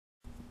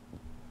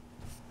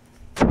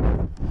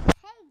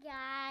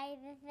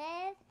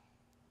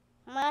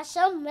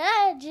Some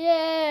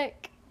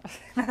magic.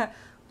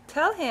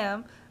 Tell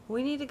him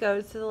we need to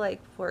go to the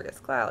lake before it gets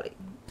cloudy.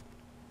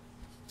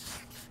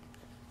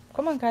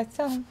 Come on, guys,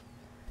 tell him.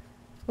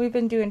 We've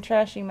been doing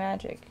trashy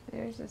magic.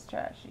 There's this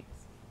trashy.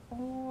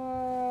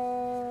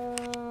 Whoa.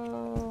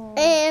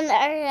 And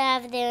I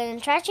have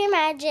doing trashy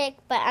magic,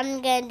 but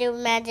I'm gonna do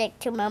magic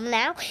to Mom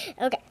now.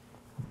 Okay.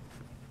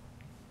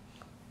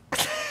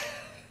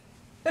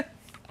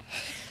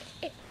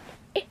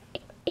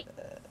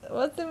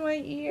 What's in my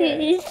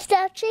ear?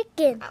 Stop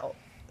chicken. Ow.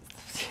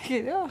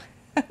 Chicken, oh.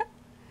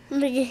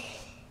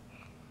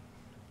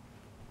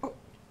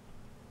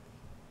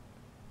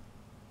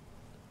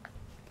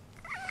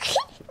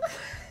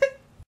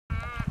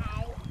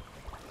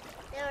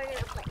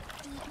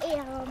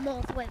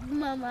 Animals with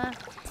Mama.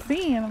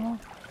 Sea animal.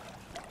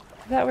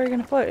 I thought we were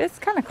gonna float. It's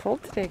kind of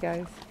cold today,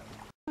 guys.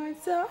 Hey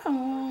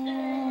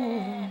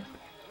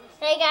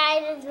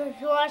guys, if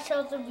you want to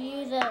show the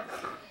view the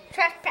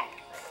trash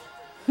packs.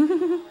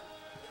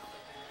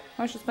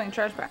 I was just playing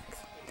trash packs.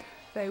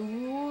 Say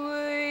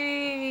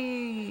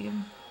wee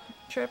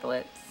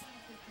triplets.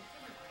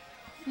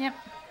 Yep.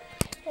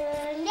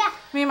 Yeah.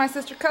 Me and my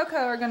sister Coco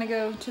are gonna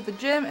go to the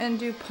gym and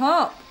do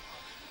pump.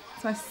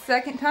 It's my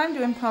second time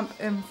doing pump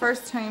and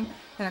first time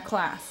in a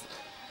class.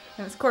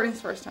 And it's Courtney's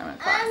first time in a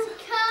class.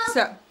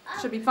 So,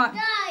 should be fun.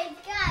 Guys,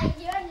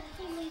 you want to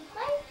see me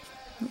play?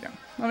 Okay.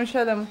 Let me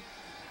show them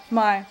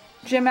my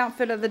gym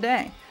outfit of the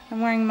day.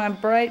 I'm wearing my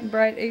bright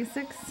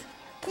Asics.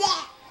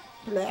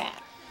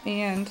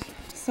 And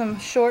some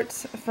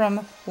shorts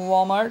from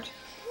Walmart.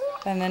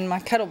 And then my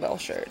kettlebell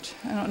shirt.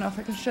 I don't know if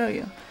I can show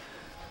you.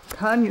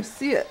 Can you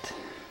see it?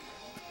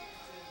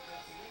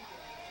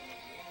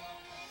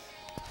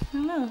 I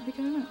don't know if you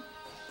can.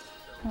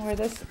 I'll wear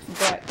this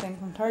bright thing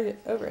from Target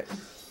over it.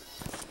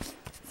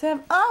 So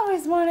I've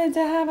always wanted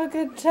to have a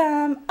good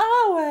time.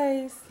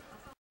 Always.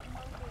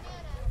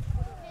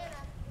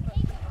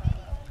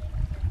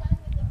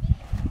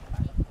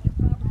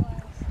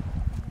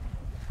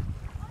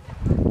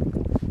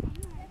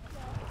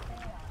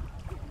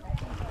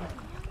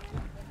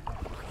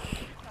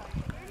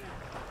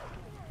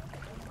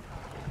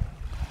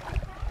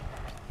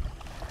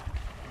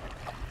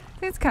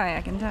 It's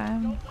kayaking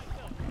time,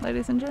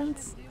 ladies and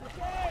gents.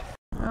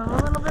 A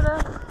little bit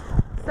of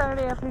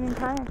Saturday afternoon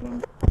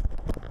kayaking.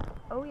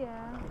 Oh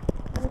yeah.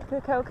 Look at the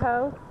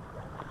Coco.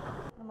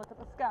 And look at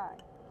the sky.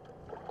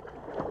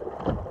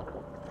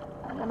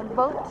 I'm gonna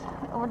boat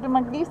over to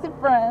my geesey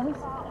friends.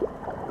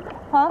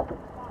 Huh?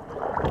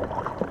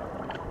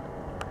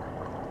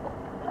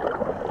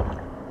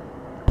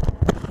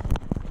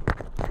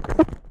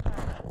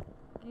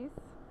 Geese.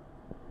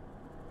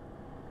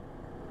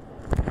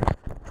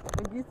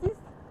 The goosies?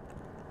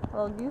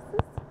 Little gooses?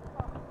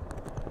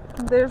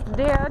 And there's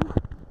Dad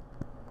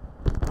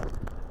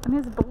and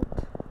his boat.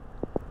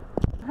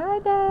 Hi,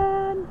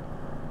 Dad.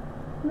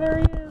 There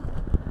he is.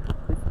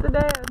 It's the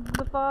dad,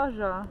 the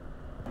Faja.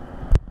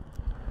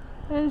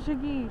 And your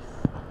geese.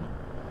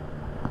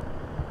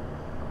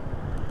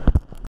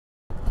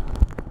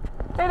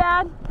 Hey,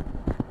 Dad.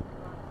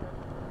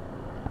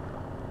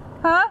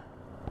 Huh?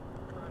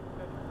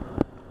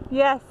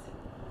 Yes.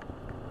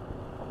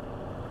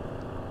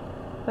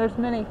 There's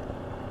Minnie.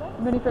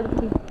 Minnie for the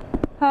pee.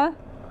 Huh?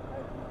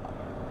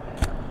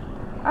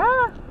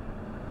 Ah!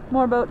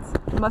 More boats.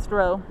 Must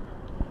row.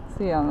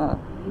 See you on the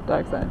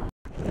dark side.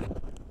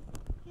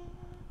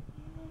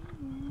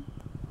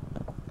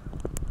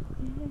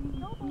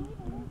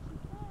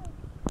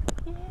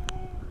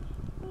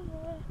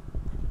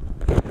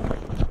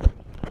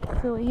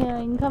 So yeah,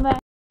 you can come back.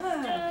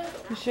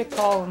 You should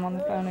call him on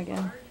the phone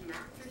again.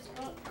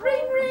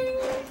 Ring, ring.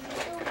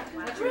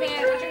 Watch your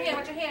hand, watch your hand,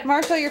 watch your hand.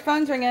 Marshall, your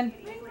phone's ringing.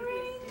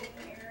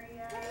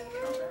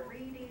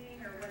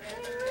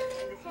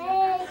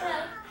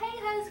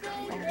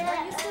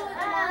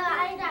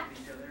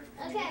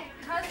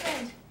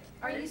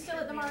 Are you still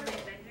at the market?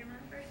 Okay,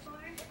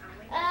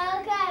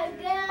 I'm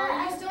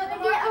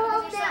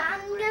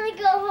gonna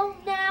go home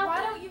now.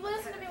 Why don't you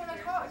listen to me when I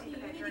talk to you?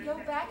 You need to go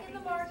back in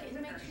the market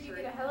and make sure you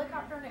get a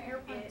helicopter and an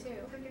airplane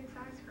too.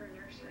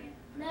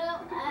 No,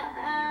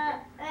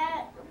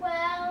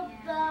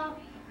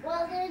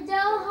 well, there's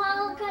no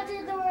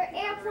helicopter or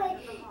airplane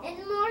in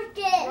the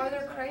market. Are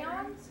there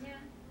crayons? Yeah.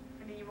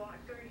 And then you walk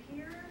through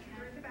here,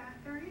 through the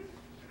bathroom.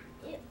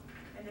 Yep.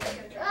 And then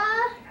you go to the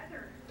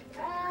other.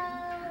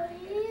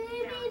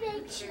 You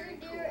make sure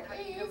there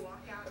is,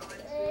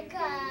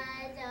 because I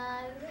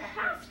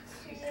have to.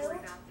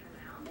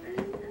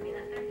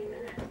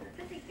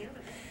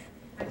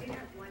 I do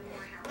have one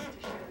more house to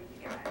show you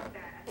guys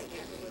that I think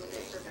has a little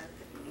bit for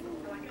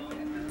both of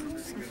you.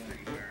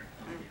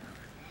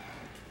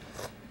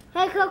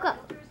 Hey, Coco,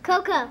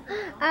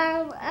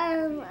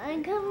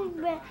 I'm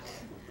coming back.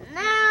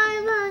 Now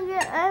I'm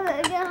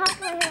gonna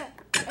hop right here.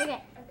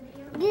 Okay,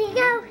 here you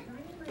go.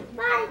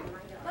 Bye.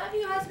 Love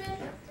you, husband.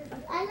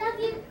 I love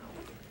you.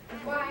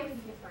 Wife.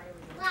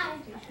 Bye.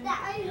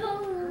 I I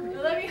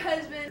love you,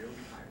 husband.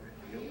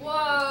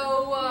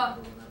 Whoa.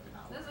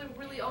 This is a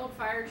really old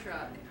fire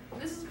truck.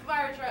 This is a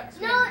fire truck.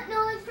 No,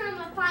 it's from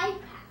a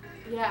 5-pack.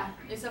 Yeah,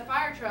 it's a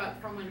fire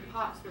truck from when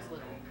Pops was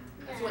little.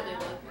 That's what they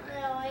look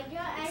like. No,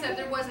 Except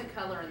there wasn't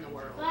color in the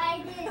world. But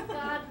I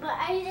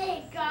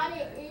didn't got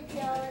it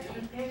until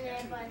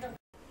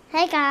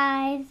Hey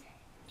guys,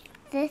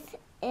 this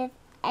is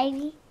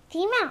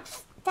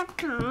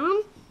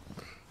abcmouse.com.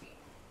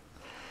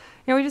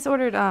 Yeah, we just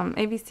ordered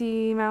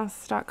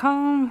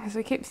abcmouse.com because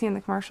we keep seeing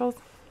the commercials.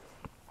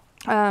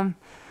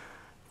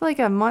 Like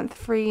a month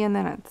free, and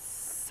then it's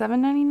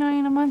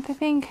 $7.99 a month, I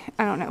think.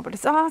 I don't know, but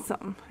it's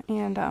awesome.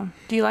 And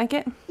do you like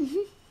it?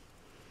 Mhm.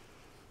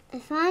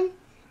 It's fun.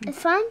 It's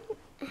fun.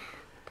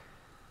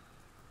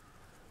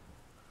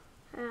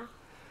 Yeah.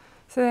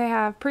 So they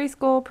have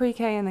preschool,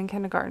 pre-K, and then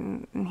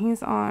kindergarten. And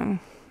he's on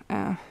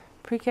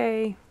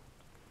pre-K.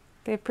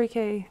 They have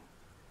pre-K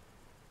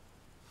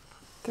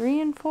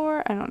 3 and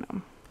 4. I don't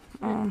know.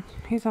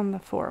 He's on the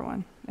 4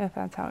 one, if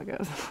that's how it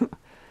goes.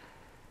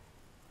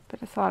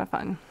 But it's a lot of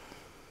fun.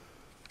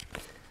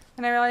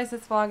 And I realize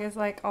this vlog is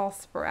like all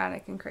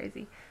sporadic and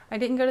crazy. I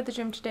didn't go to the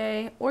gym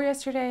today or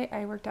yesterday.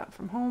 I worked out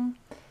from home.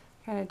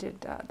 Kind of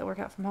did the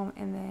workout from home,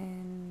 and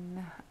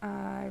then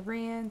I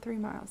ran 3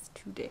 miles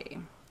today.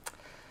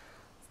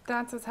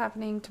 That's what's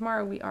happening.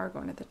 Tomorrow we are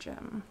going to the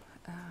gym.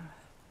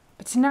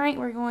 But tonight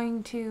we're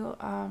going to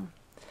a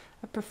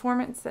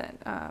performance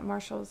that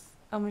Marshall's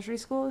Elementary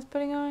School is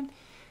putting on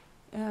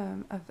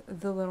of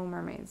The Little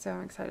Mermaid. So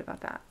I'm excited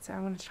about that. So I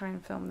want to try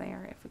and film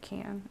there if we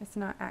can. It's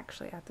not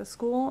actually at the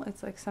school.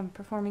 It's like some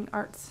performing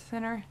arts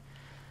center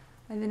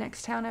in the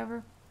next town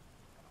over.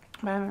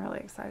 But I'm really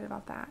excited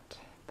about that.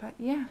 But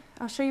yeah,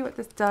 I'll show you what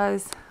this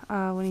does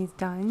when he's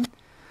done.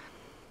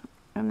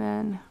 And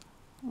then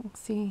we'll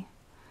see,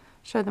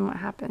 show them what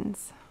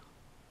happens.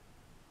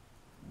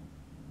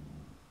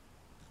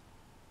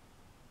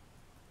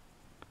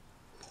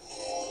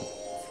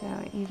 So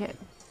you get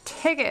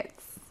tickets.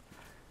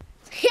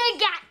 You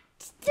got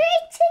 3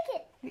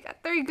 tickets. You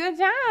got 3, good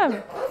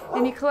job.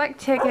 And you collect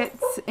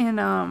tickets, and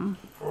then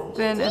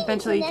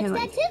eventually you can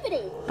like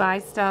buy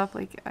stuff.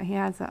 Like he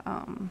has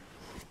a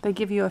they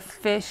give you a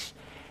fish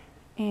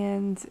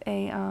and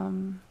a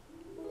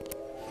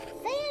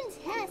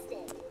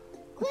Fantastic.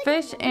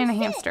 fish and a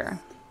hamster.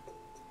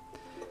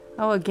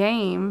 Oh, a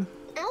game.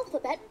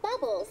 Alphabet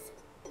bubbles.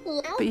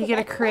 But you get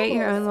to create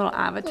your own little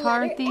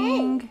avatar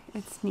thing.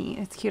 It's neat.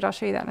 It's cute. I'll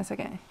show you that in a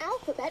second.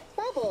 Alphabet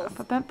bubbles.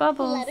 Alphabet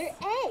bubbles. Letter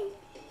A.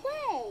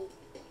 Play.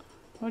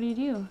 What do you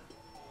do?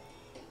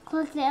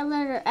 Click the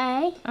letter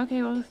A.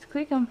 Okay, well, let's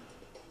click them.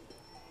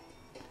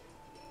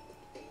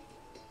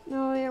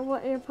 No,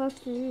 what you're supposed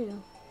to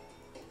do.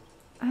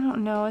 I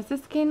don't know. Is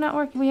this game not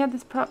working? We had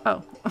this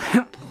oh.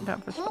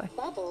 Don't push play.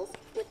 Bubbles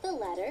with the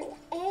letter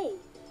A.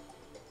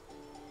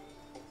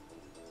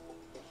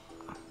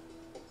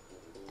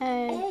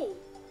 A.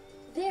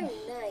 Very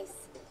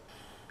nice.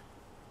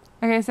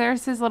 Okay, so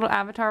there's his little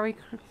avatar we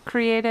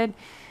created.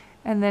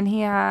 And then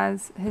he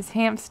has his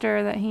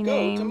hamster that he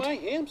named. Go to my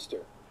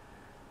hamster.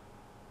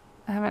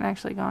 I haven't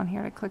actually gone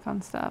here to click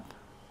on stuff.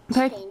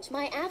 Change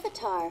my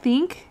avatar. I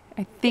think.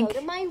 Go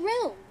to my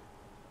room.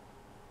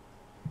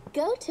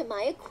 Go to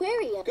my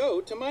aquarium.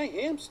 Go to my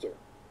hamster.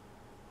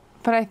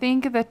 But I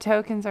think the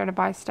tokens are to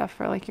buy stuff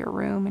for like your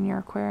room and your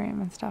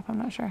aquarium and stuff. I'm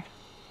not sure.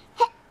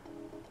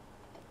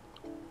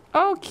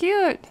 Oh,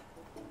 cute.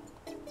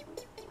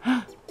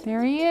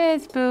 There he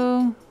is,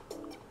 Boo.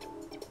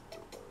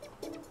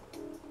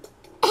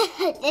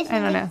 I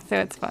don't know, so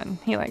it's fun.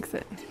 He likes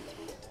it.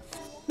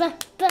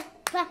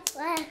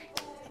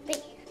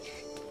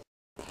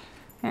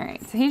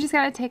 Alright, so he just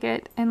got a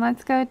ticket, and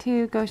let's go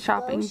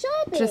shopping,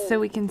 just so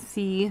we can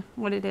see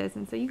what it is,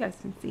 and so you guys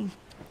can see.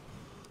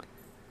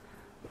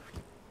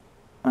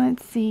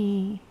 Let's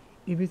see.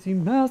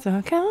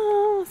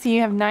 abcmouse.com. So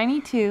you have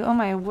 92. Oh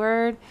my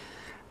word.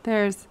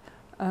 There's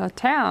a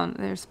town.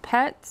 There's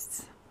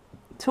pets,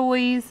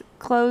 toys,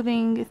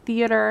 clothing,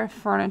 theater,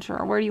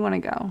 furniture. Where do you want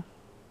to go?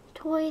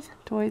 Toys.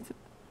 Toys.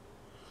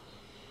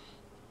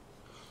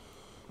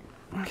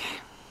 Okay.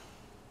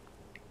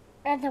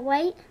 And the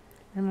weight?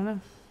 I don't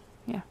know.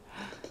 Yeah.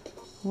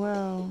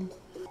 Whoa.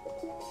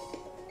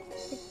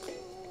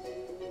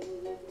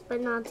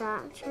 But not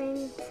that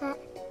train set.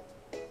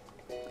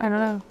 I don't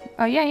know.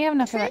 Oh yeah, you have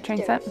enough for that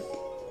train set.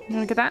 You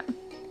want to get that?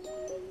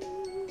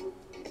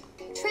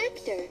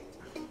 Tractor.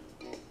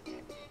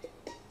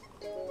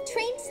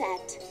 Train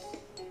set.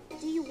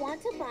 Do you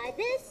want to buy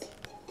this?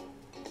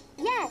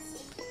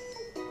 Yes.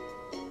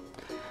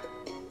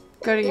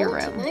 Go to your Go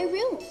room. to my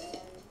room.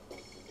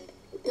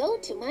 Go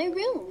to my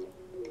room.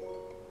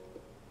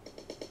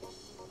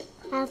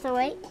 Have to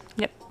wait?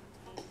 Yep.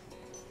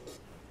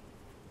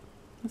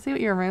 Let's see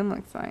what your room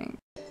looks like.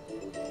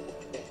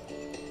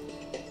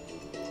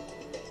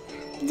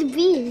 The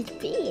bee, the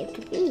bee,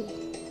 the bee.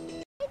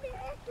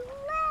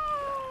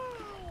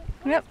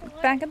 Yep,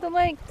 back at the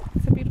lake.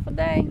 It's a beautiful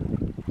day.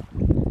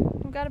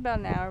 We've got about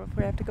an hour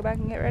before we have to go back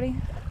and get ready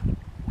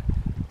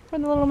for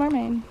the Little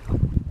Mermaid.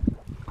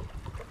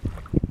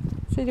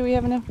 So do we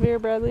have enough Vera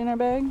Bradley in our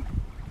bag?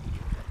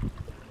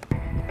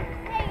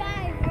 Hey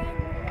guys,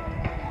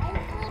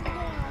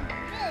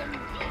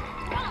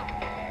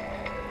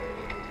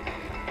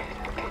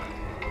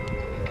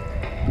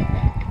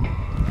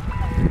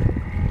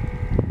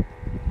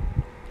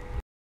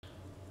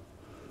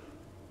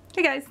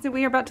 So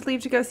we are about to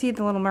leave to go see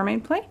the Little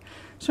Mermaid play.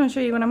 Just want to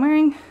show you what I'm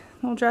wearing.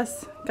 Little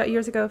dress got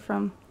years ago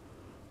from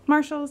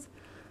Marshall's.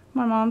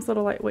 My mom's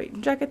little lightweight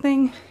jacket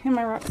thing, and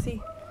my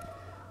Roxy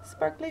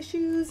sparkly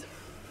shoes,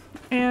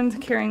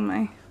 and carrying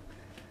my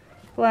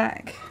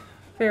black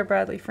Vera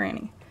Bradley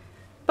Franny.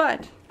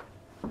 But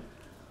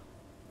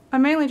I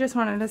mainly just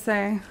wanted to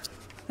say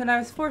that I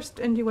was forced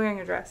into wearing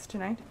a dress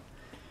tonight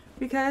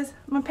because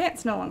my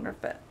pants no longer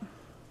fit.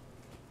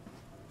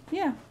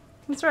 Yeah,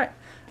 that's right.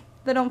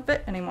 They don't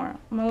fit anymore.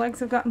 My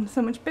legs have gotten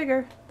so much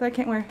bigger that I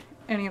can't wear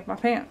any of my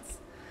pants.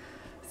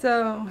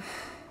 So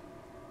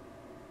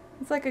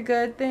it's like a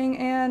good thing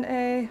and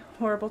a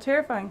horrible,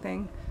 terrifying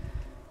thing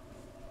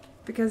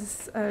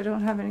because I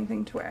don't have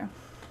anything to wear.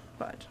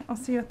 But I'll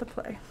see you at the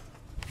play.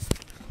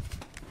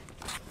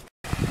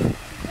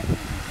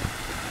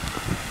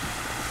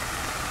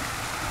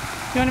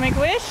 You want to make a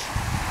wish?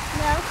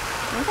 No.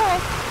 Okay.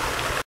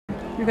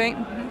 You think?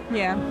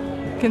 Yeah.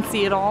 Can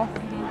see it all.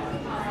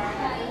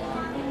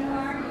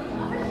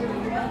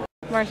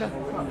 Marsha.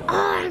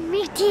 Oh,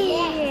 me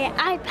too.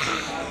 I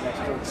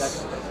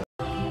passed.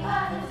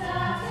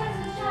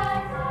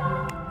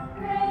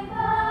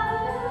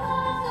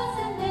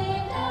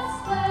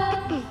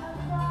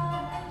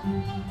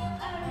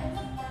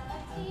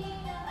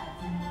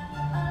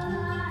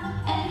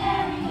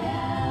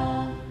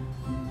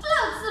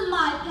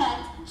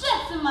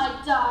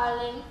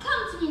 Darling,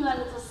 come to me, my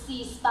little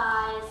sea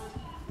spies.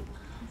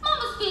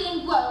 Mama's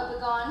feeling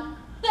woebegone,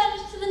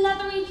 banished to the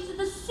nether regions of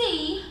the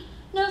sea.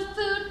 No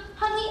food,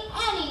 hardly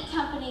any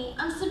company.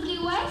 I'm simply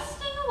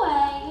wasting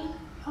away.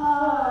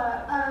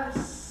 Poor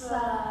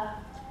Ursa.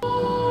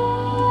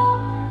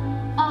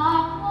 I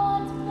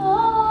want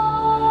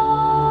more.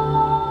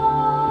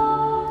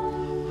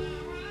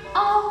 I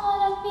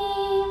wanna be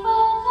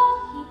where the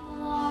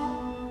people are.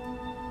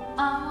 I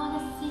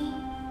wanna see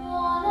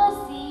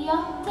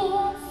young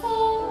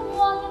dancing,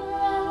 walking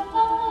around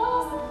on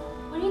those,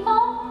 what do you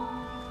call them?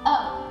 Oh,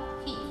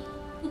 feet.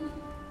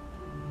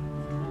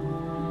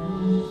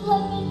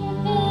 Flipping your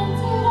fins,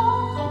 you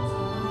don't get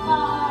too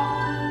far.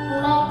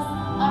 Legs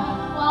are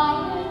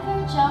required for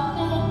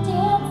jumping,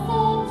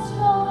 dancing,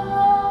 strolling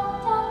around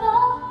down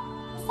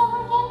the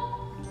summer camp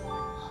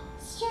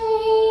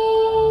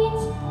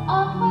street.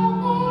 Up where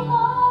they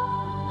walk,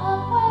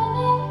 up where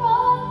they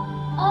run,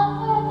 up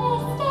where they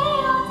stay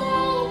all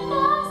day in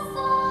the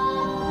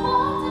sun.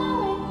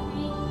 Wandering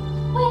free,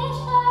 wish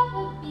I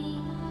could be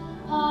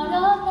part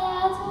of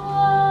that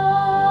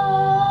world.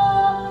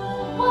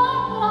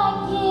 What would I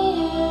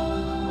give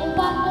if I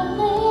could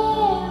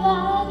live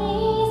out of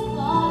these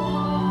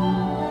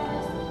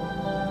waters?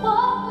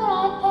 What would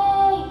I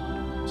pay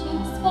to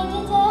spend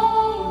a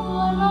day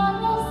one on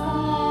the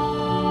sand?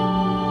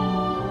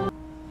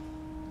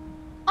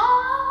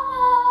 Out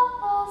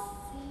of the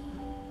sea,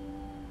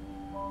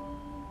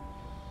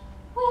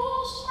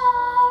 wish I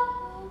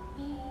could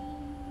be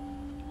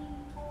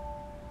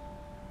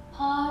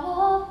part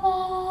of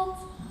that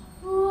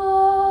world.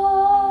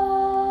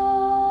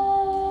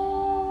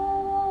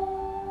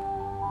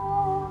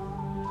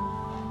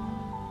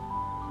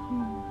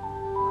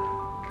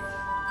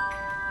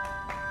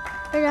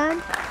 We're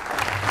done.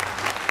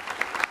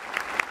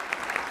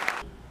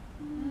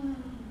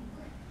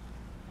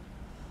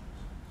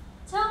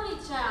 Tell me,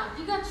 child,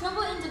 you got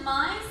trouble in the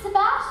mine?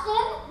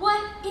 Sebastian?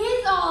 What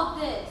is all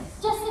this?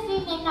 Just a few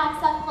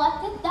knickknacks I've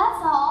collected,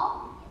 that's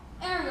all.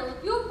 Ariel,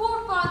 if your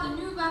poor father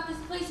knew about this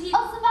place, he...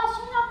 Oh,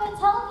 Sebastian, you're not going to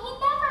tell him? He'd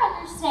never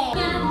understand.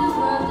 Get the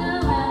world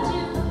around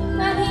you,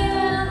 right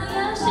here on the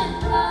ocean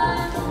floor.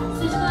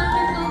 Such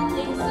wonderful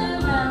things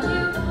around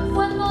you.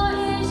 What more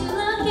is you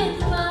looking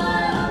for?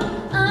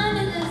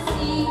 Under the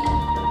sea,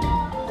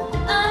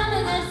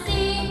 under the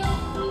sea.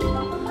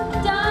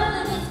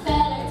 Darling, it's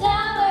better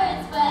down where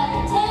it's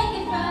wetter. Take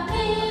it from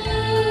me.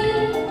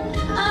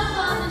 Up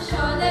on the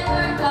shore, they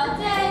work all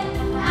day.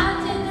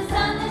 Out in the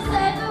sun, they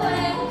slave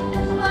away.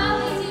 While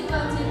we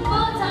devoted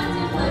full time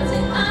to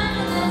floating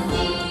under the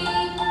sea.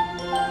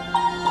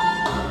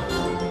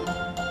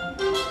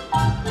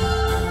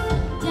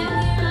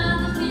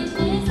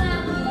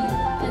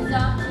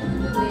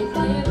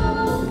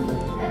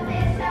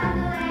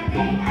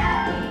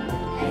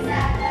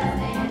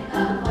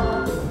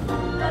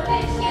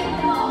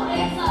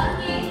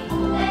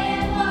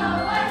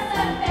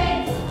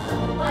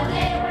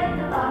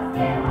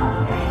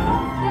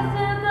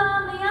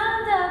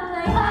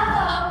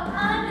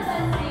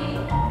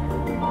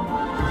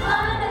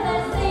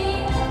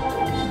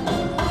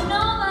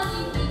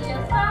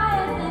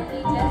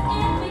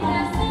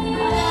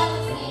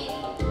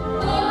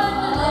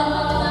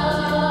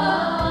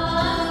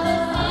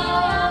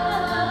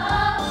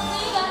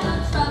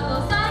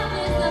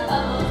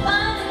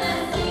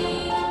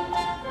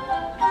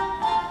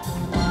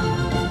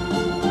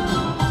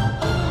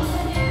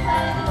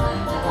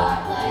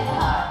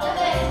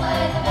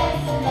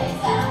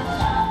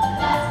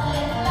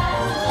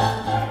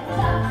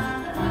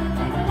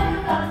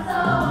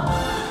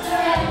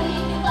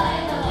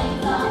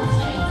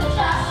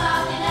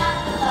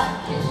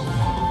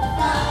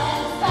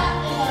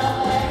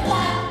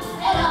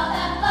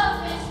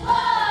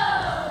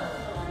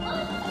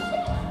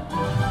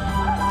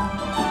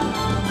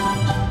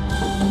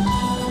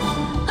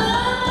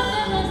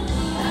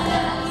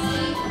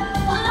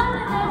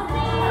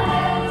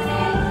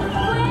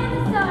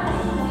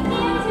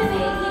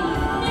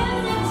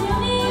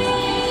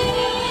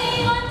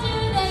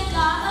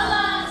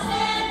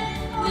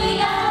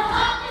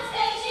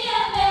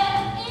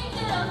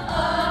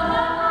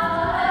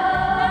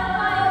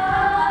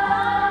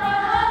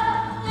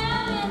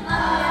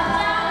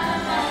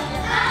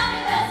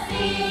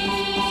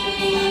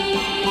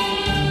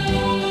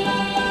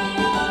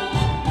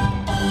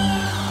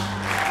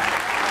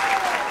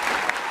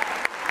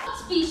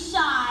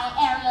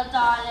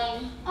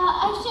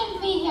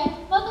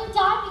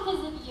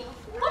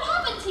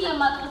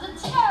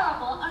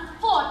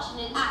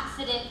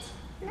 accident.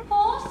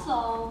 Poor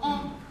soul.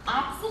 An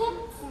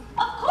accident?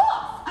 Of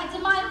course! I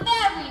did my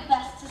very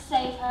best to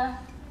save her.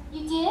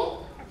 You did?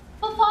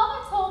 But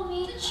Father told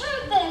me the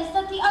truth is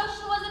that the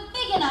ocean wasn't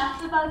big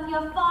enough for both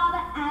your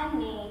father and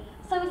me.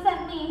 So he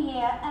sent me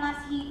here, and as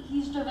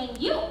he's driven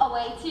you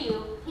away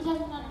too. He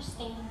doesn't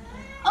understand.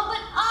 Oh,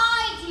 but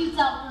I do,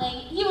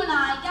 Dumpling. You and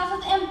I, gals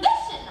with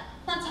ambition.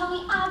 Now tell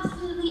me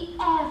absolutely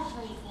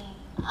everything.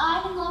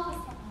 I'm in love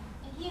with someone,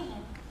 a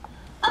human.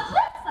 A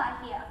prince, I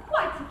hear.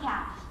 Quite a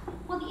catch.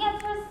 Well, the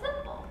answer is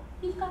simple.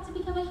 You've got to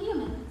become a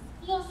human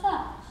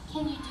yourself.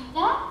 Can you do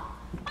that?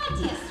 My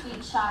dear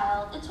sweet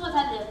child, it's what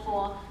I live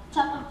for.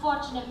 To help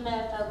unfortunate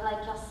merfolk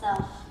like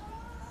yourself.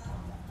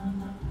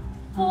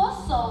 Poor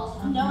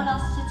souls, no one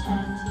else to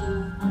turn to.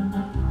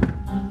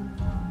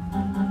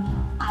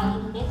 I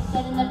admit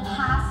that in the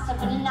past I've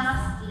been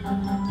nasty.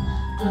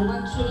 They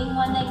weren't kidding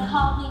when they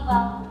called me,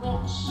 well, a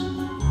witch.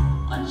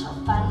 But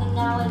you'll find that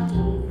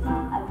nowadays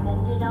I've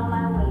bended on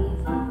my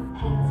ways.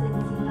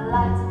 Penitence in the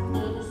lights have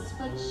made a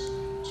switch.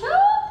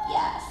 True?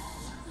 Yes.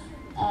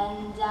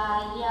 And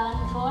I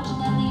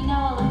unfortunately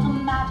know a little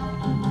magic.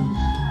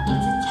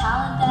 It's a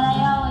talent that I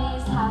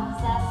always have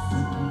possessed.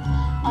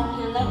 And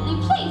here lately,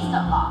 please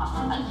don't laugh.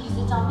 I use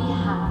it on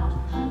behalf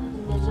of the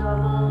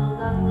miserable,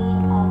 lonely,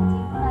 and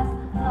depressed.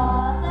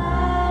 For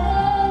that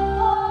in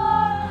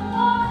poor,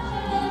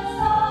 unfortunate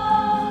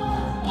souls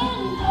in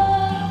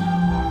pain,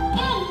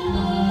 in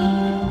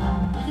need.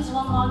 There's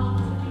one longing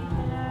to be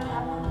there, I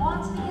one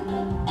wants to get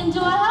them. And do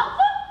I help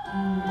them?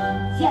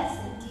 Yes,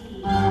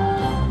 indeed.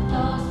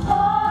 Those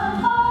poor,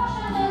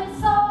 unfortunate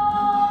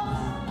souls.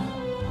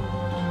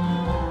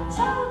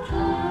 So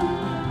true.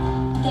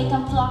 They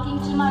come flocking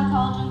to my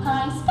cauldron,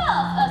 crying,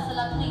 "Spells,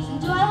 Ursula, please." And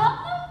do I help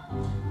them?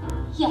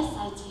 Yes,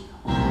 I do.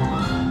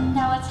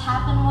 Now it's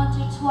happened once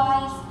or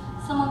twice.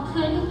 Someone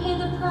couldn't pay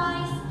the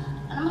price,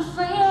 and I'm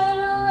afraid I had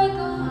to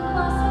wriggle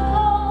across the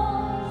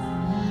poles.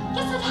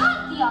 Guess I've had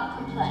the odd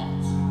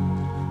complaint,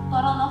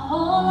 but on the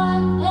whole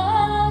I've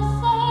been a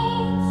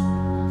saint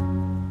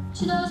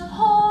to those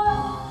poor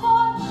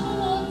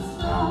unfortunate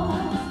souls.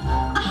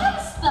 I had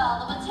a spell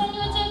that would turn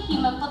you into a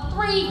human for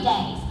 3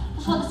 days.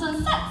 Before the sun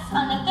sets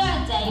on the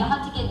 3rd day, you'll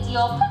have to get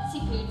Dior Princey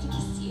Poo to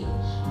kiss you.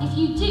 If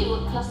you do,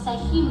 you'll stay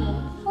human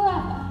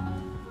forever.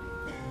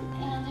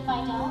 And if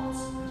I don't,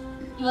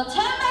 you will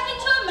turn back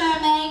into a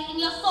mermaid and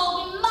your soul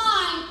will be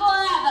mine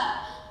forever.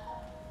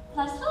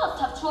 Life's full of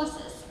tough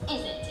choices,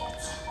 isn't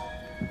it?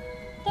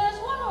 There's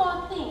one more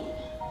thing.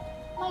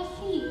 My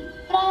feet.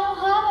 But I don't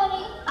have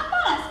any. I'm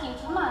not asking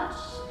for much.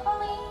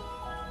 Only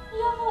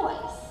your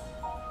voice.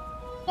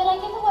 But I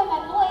give away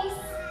my voice.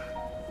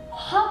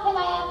 How can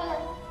I ever...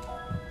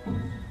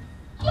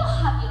 You'll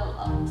have your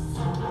looks,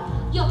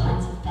 your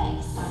pretty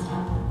face.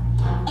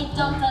 And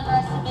don't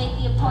underestimate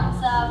the importance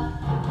of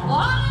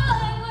body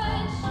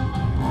language.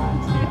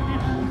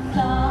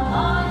 Come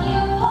on,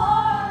 you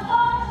poor,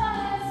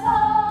 unfortunate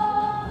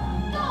soul.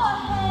 Go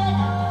ahead,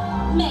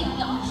 make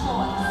your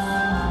choice.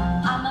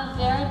 I'm a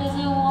very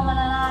busy woman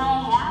and I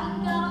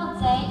haven't got all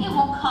day. It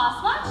won't cost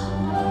much,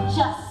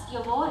 just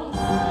your voice.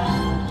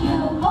 You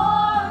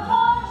poor,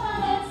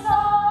 unfortunate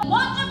soul.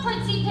 Want your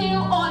pretty poo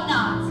or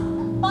not?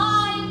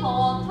 5,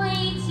 4,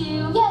 3,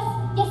 2.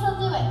 Yes, I'll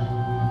do it.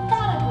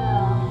 That a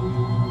girl.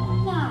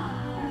 Now.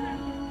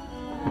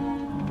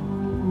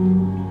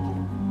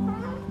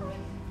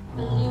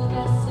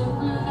 Beluga,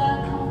 Saruga,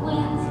 come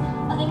winds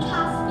of the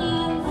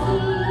Caspian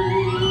Sea.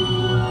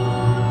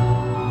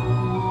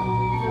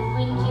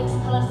 Larynx,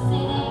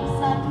 classitic,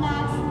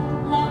 submax,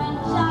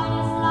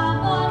 laryngitis,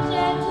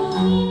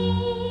 laboratory.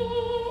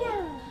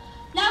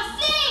 Now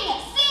sing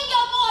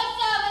your voice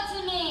over to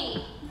me.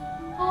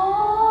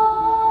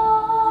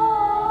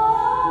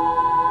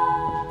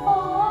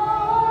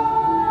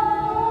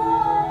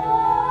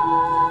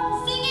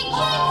 Sing it,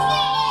 kids,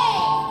 sing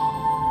it!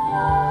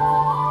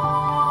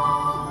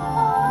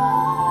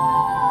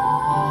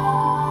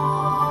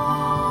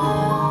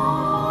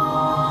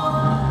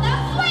 Now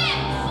swim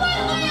for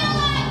your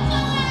life,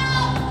 child!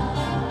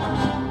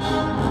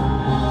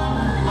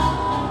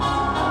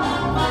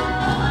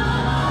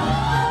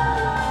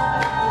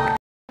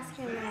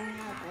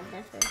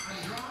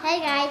 Hey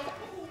guys,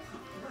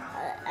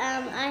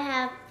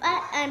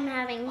 I'm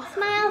having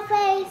smile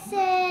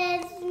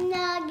faces,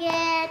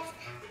 nuggets.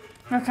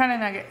 What kind of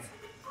nuggets?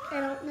 I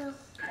don't know.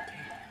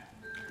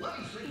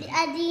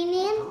 A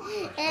demon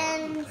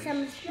and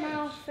some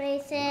smile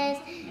faces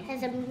and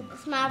some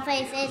smile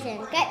faces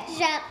and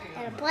ketchup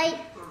and a plate.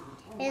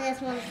 And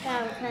this one's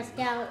got a pressed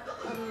out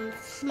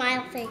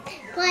smile face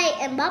plate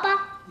and baba.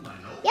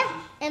 Yeah,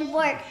 and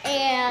fork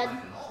and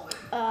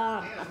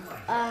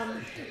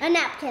a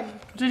napkin.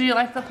 Did you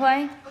like the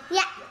play?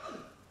 Yeah.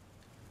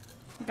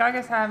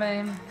 Gaga's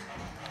having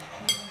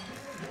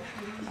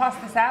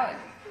pasta salad.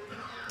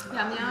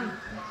 Yum yum.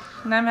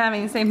 And I'm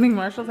having the same thing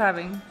Marshall's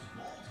having.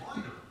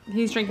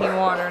 He's drinking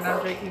water and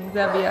I'm drinking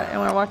Zevia and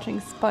we're watching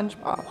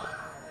SpongeBob.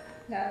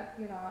 No,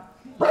 you're not.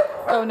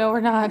 Oh no, we're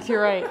not.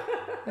 You're right.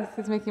 This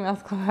is Mickey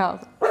Mouse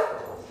Clubhouse.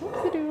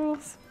 Oopsie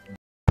doodles.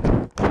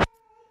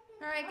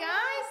 Alright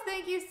guys,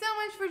 thank you so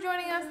much for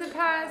joining us the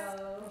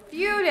past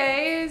few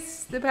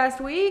days, the past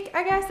week,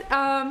 I guess.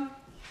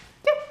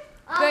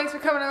 Thanks for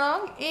coming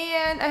along,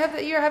 and I hope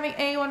that you're having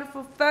a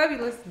wonderful,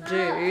 fabulous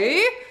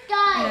day.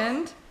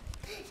 Guys,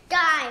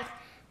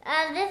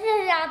 this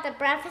is not the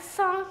breakfast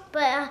song,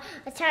 but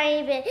a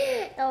tiny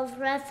bit of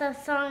rest of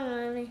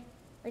song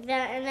like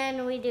that, and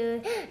then we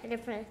do a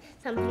different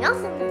something else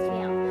in this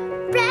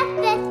video.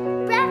 Breakfast.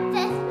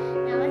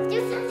 Now let's do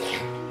something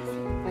else.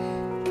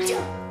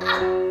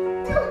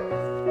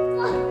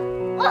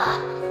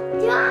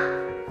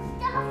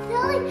 Stop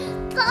silly.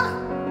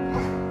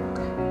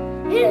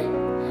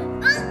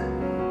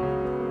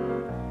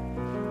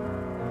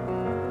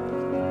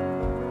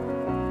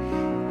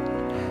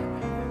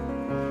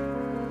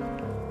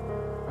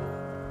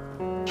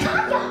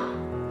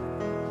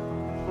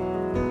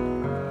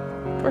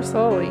 Poor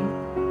Sully.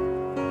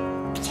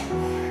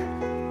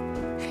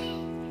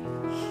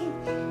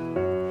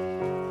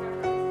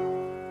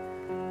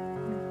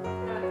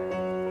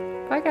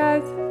 Bye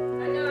guys.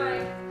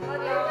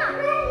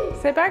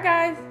 Say bye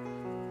guys.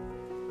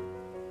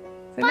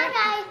 Say Bye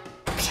guys.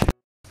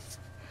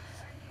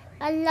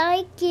 I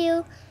like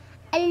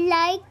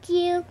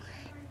you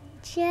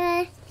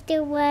just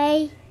the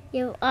way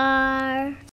you are.